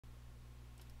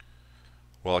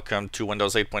Welcome to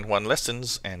Windows 8.1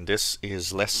 Lessons, and this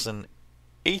is Lesson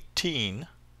 18,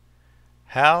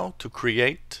 How to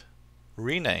Create,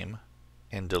 Rename,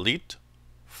 and Delete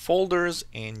Folders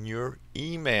in your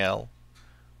email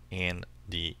in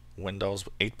the Windows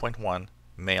 8.1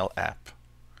 Mail app.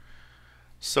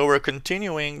 So we're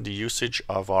continuing the usage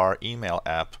of our email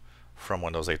app from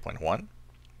Windows 8.1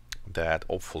 that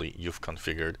hopefully you've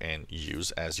configured and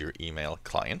use as your email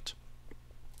client.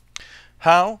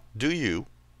 How do you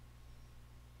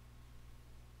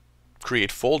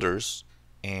create folders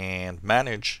and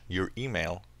manage your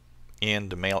email in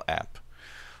the Mail app?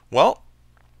 Well,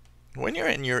 when you're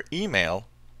in your email,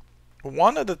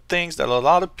 one of the things that a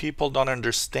lot of people don't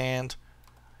understand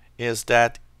is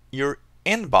that your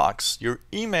inbox, your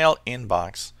email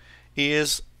inbox,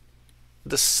 is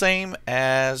the same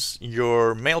as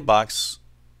your mailbox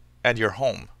at your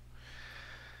home.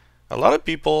 A lot of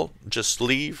people just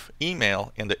leave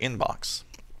email in the inbox,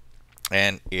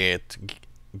 and it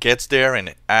gets there and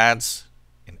it adds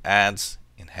and adds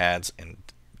and adds, and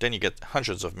then you get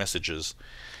hundreds of messages,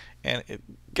 and it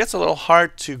gets a little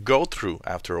hard to go through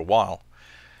after a while.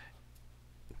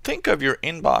 Think of your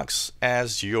inbox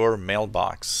as your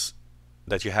mailbox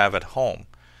that you have at home.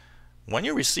 When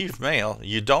you receive mail,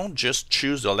 you don't just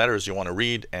choose the letters you want to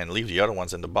read and leave the other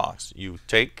ones in the box. You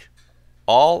take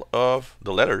all of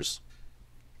the letters,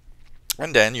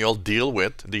 and then you'll deal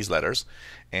with these letters,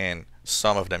 and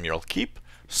some of them you'll keep,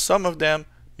 some of them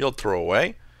you'll throw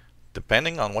away,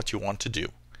 depending on what you want to do.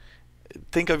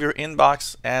 Think of your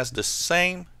inbox as the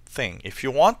same thing. If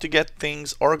you want to get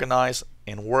things organized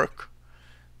and work,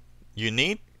 you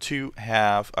need to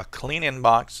have a clean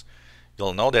inbox.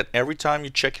 You'll know that every time you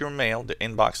check your mail, the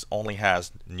inbox only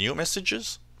has new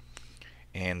messages,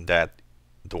 and that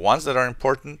the ones that are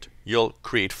important, you'll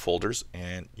create folders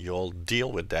and you'll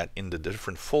deal with that in the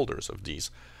different folders of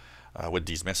these with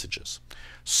these messages.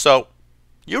 So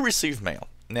you receive mail.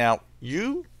 Now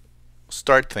you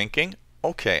start thinking,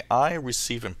 okay, I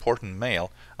receive important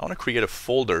mail. I want to create a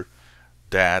folder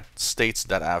that states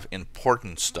that I have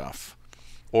important stuff,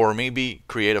 or maybe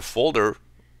create a folder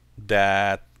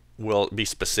that will be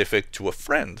specific to a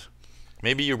friend.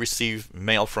 Maybe you receive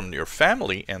mail from your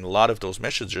family, and a lot of those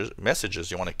messages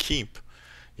you want to keep.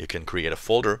 You can create a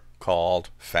folder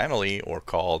called family, or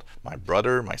called my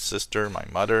brother, my sister, my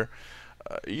mother.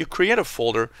 You create a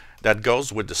folder that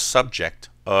goes with the subject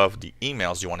of the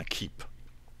emails you want to keep.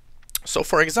 So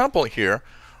for example here,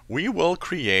 we will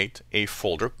create a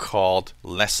folder called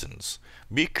lessons,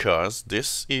 because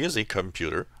this is a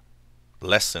computer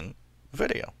lesson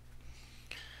video.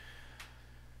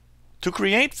 To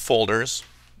create folders,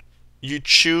 you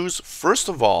choose first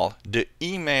of all the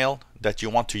email that you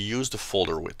want to use the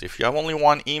folder with. If you have only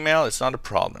one email, it's not a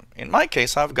problem. In my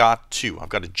case, I've got two. I've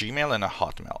got a Gmail and a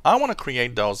Hotmail. I want to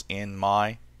create those in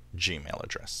my Gmail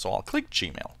address. So I'll click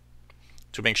Gmail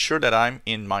to make sure that I'm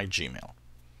in my Gmail.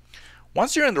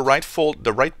 Once you're in the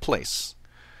right place,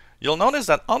 you'll notice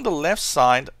that on the left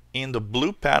side in the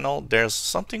blue panel, there's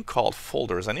something called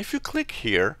folders. And if you click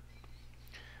here,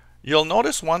 you'll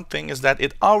notice one thing is that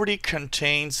it already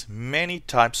contains many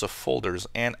types of folders.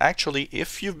 And actually,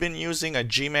 if you've been using a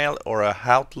Gmail or a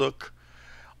Outlook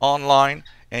online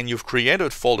and you've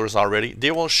created folders already,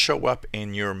 they will show up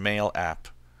in your Mail app,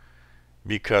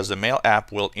 because the Mail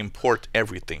app will import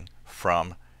everything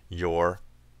from your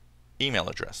email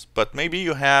address. But maybe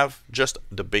you have just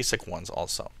the basic ones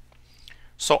also.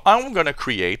 So I'm going to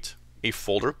create a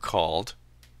folder called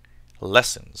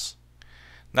Lessons.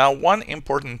 Now, one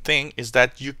important thing is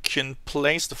that you can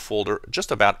place the folder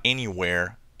just about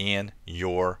anywhere in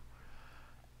your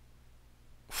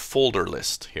folder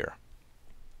list here.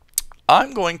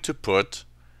 I'm going to put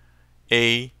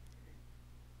a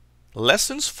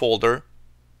lessons folder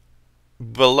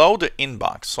below the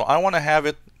inbox. So I want to have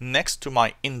it next to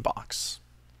my inbox.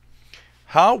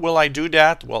 How will I do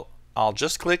that? Well, I'll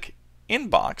just click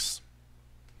Inbox,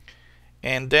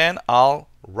 and then I'll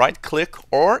right click,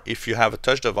 or if you have a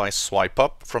touch device, swipe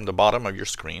up from the bottom of your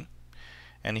screen,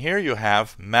 and here you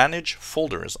have Manage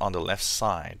Folders on the left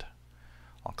side.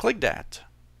 I'll click that.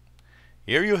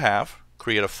 Here you have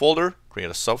create a folder, create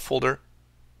a subfolder,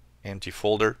 empty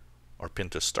folder, or pin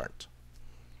to start.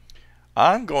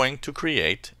 I'm going to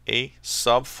create a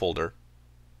subfolder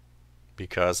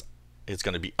because it's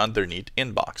going to be underneath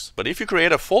inbox. But if you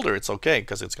create a folder, it's okay,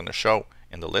 because it's going to show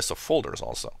in the list of folders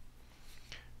also.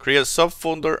 Create a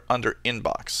subfolder under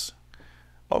inbox.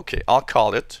 Okay, I'll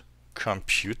call it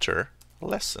Computer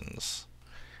Lessons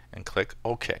and click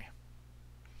OK.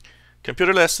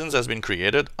 Computer Lessons has been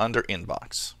created under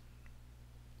inbox.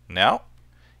 Now,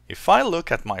 if I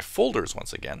look at my folders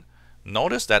once again,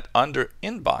 notice that under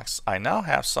Inbox, I now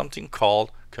have something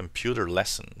called Computer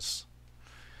Lessons.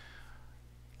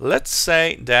 Let's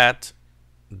say that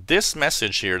this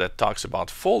message here that talks about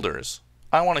folders,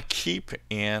 I want to keep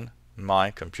in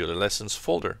my Computer Lessons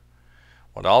folder.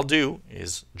 What I'll do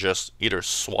is just either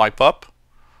swipe up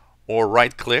or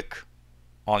right click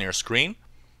on your screen.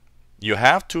 You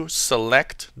have to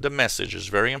select the message, it's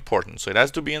very important. So it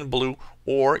has to be in blue,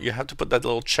 or you have to put that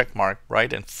little check mark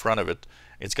right in front of it.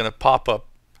 It's going to pop up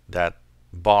that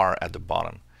bar at the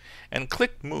bottom. And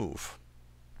click Move.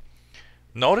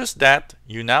 Notice that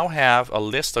you now have a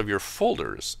list of your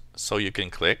folders, so you can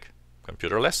click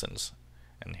Computer Lessons.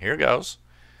 And here goes.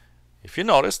 If you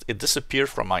noticed, it disappeared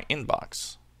from my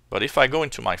inbox. But if I go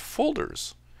into my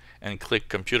folders and click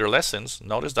Computer Lessons,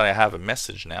 notice that I have a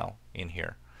message now in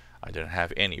here. I didn't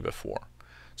have any before.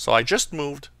 So I just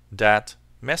moved that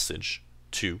message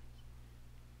to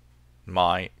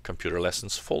my Computer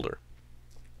Lessons folder.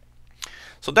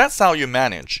 So that's how you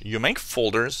manage. You make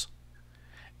folders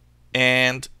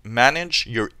and manage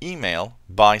your email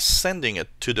by sending it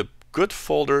to the good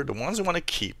folder, the ones you want to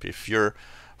keep. If your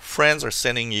friends are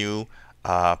sending you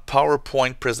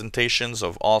PowerPoint presentations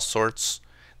of all sorts,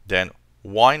 then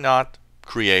why not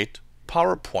create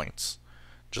PowerPoints?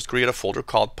 Just create a folder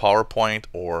called PowerPoint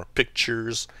or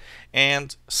Pictures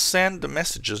and send the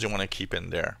messages you want to keep in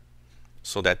there,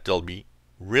 so that they'll be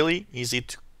really easy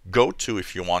to go to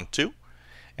if you want to,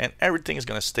 and everything is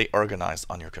going to stay organized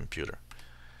on your computer.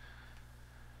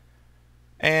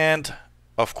 And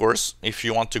of course, if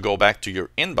you want to go back to your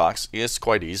inbox, it's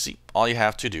quite easy. All you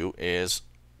have to do is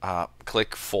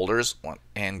click Folders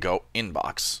and go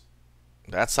Inbox.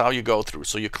 That's how you go through.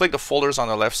 So you click the folders on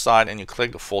the left side and you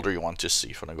click the folder you want to see.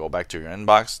 If you want to go back to your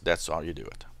inbox, that's how you do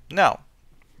it. Now,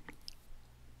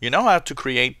 you know how to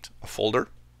create a folder.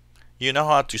 You know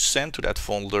how to send to that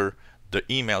folder the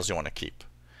emails you want to keep.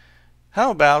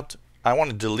 How about I want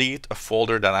to delete a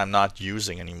folder that I'm not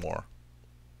using anymore?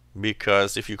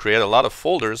 Because if you create a lot of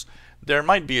folders, there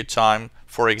might be a time,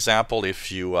 for example,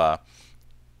 if you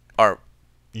are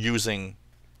using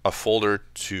a folder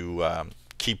to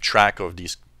keep track of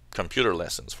these computer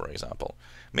lessons, for example.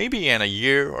 Maybe in a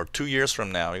year or 2 years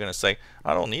from now, you're going to say,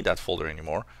 I don't need that folder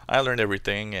anymore. I learned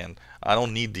everything and I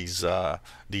don't need these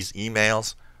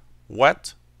emails.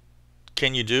 What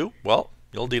can you do? Well,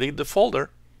 you'll delete the folder.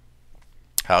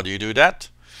 How do you do that?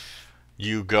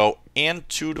 You go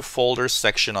into the folder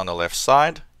section on the left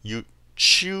side. You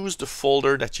choose the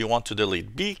folder that you want to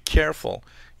delete. Be careful.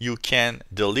 You can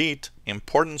delete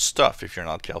important stuff if you're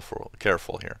not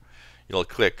careful here. You'll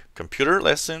click Computer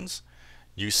Lessons.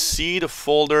 You see the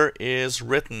folder is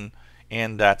written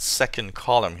in that second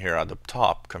column here at the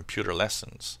top, Computer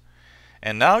Lessons.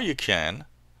 And now you can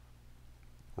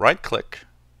right click,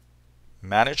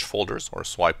 Manage Folders, or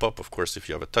swipe up, of course, if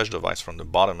you have a touch device, from the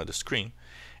bottom of the screen.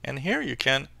 And here you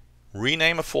can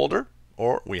rename a folder,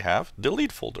 or we have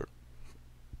Delete Folder.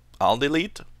 I'll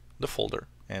delete the folder,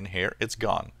 and here it's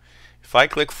gone. If I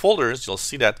click Folders, you'll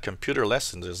see that Computer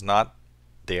Lessons is not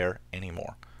there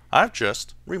anymore. I've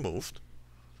just removed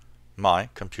my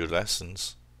Computer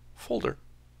Lessons folder.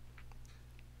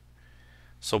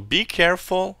 So be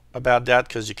careful about that,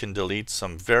 because you can delete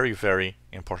some very, very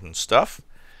important stuff.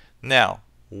 Now,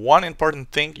 one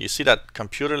important thing, you see that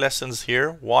Computer Lessons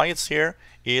here. Why it's here?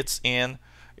 It's in,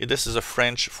 this is a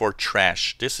French for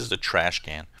trash. This is the trash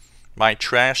can. My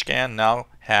trash can now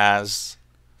has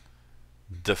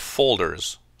the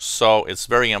folders. So it's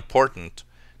very important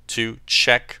to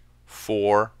check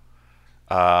for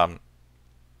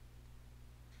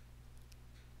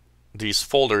these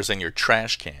folders in your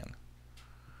trash can.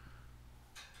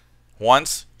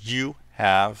 Once you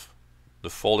have the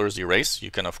folders erased,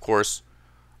 you can of course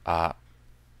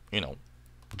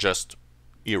just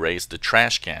erase the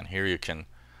trash can. Here you can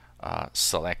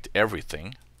select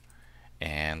everything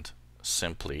and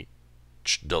simply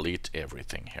delete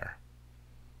everything here.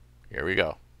 Here we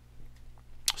go.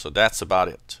 So that's about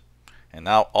it. And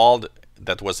now all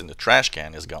that was in the trash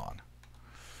can is gone.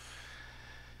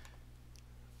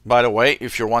 By the way,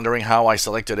 if you're wondering how I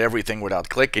selected everything without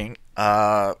clicking,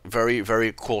 very,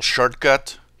 very cool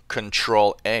shortcut,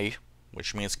 Control A,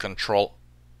 which means control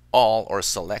all or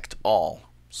select all.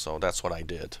 So that's what I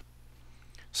did.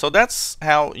 So that's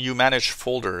how you manage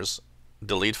folders,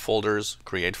 delete folders,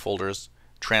 create folders,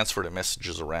 transfer the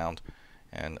messages around,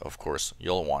 and of course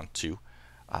you'll want to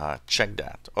check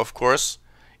that. Of course,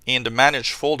 in the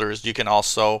manage folders, you can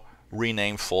also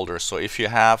rename folders. So if you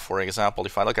have, for example,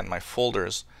 if I look at my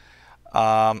folders,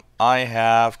 I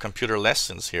have Computer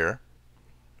Lessons here,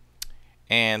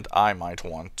 and I might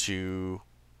want to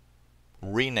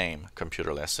rename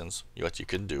computer lessons, what you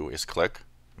can do is click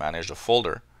manage the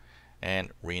folder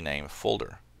and rename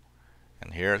folder.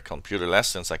 And here at computer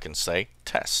lessons I can say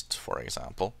test, for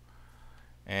example,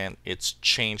 and it's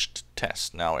changed to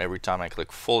test. Now every time I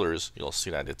click folders, you'll see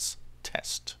that it's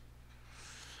test.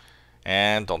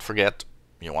 And don't forget,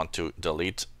 you want to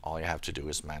delete, all you have to do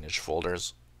is manage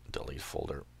folders, delete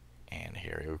folder, and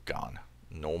here you're gone.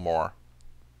 No more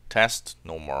test,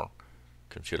 no more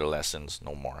computer lessons,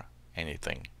 no more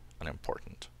anything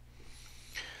unimportant.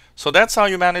 So that's how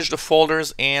you manage the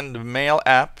folders and the Mail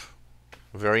app.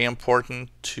 Very important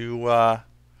to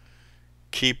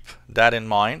keep that in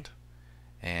mind,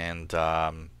 and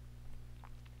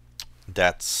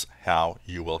that's how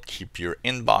you will keep your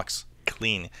inbox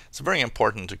clean. It's very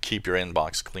important to keep your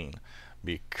inbox clean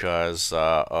because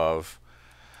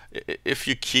if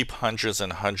you keep hundreds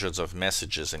and hundreds of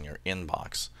messages in your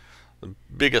inbox, the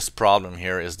biggest problem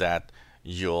here is that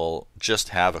you'll just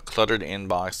have a cluttered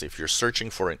inbox. If you're searching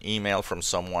for an email from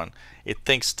someone, it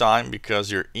takes time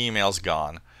because your email's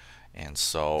gone. And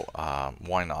so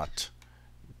why not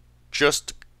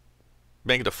just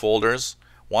make the folders.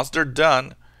 Once they're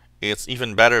done, it's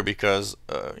even better because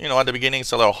you know, at the beginning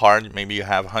it's a little hard. Maybe you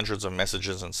have hundreds of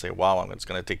messages and say, wow, it's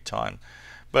going to take time.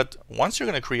 But once you're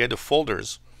going to create the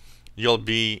folders, you'll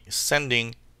be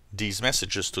sending these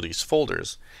messages to these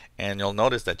folders, and you'll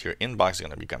notice that your inbox is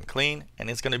going to become clean, and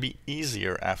it's going to be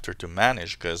easier after to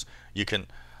manage because you can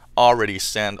already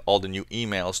send all the new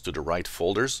emails to the right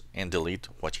folders and delete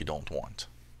what you don't want.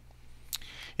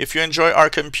 If you enjoy our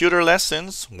computer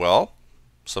lessons, well,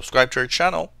 subscribe to our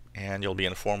channel and you'll be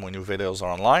informed when new videos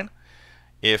are online.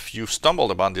 If you've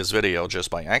stumbled upon this video just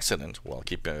by accident, well,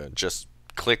 just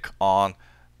click on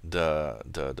the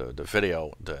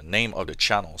video, the name of the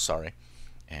channel, sorry,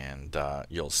 and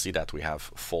you'll see that we have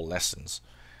full lessons.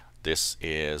 This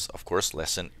is, of course,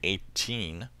 lesson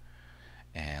 18,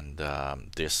 and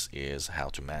this is how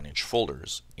to manage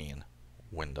folders in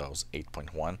Windows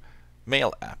 8.1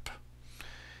 Mail app.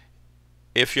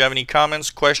 If you have any comments,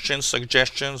 questions,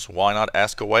 suggestions, why not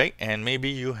ask away? And maybe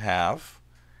you have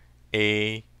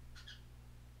a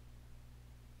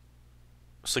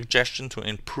suggestion to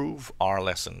improve our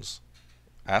lessons.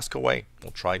 Ask away.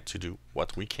 We'll try to do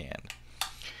what we can.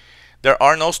 There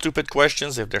are no stupid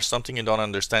questions. If there's something you don't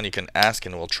understand, you can ask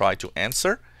and we'll try to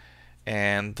answer.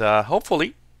 And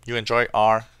hopefully you enjoy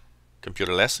our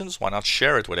computer lessons. Why not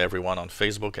share it with everyone on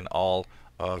Facebook and all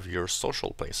of your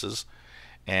social places?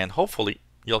 And hopefully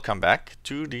you'll come back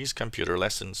to these computer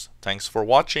lessons. Thanks for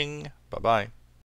watching. Bye-bye.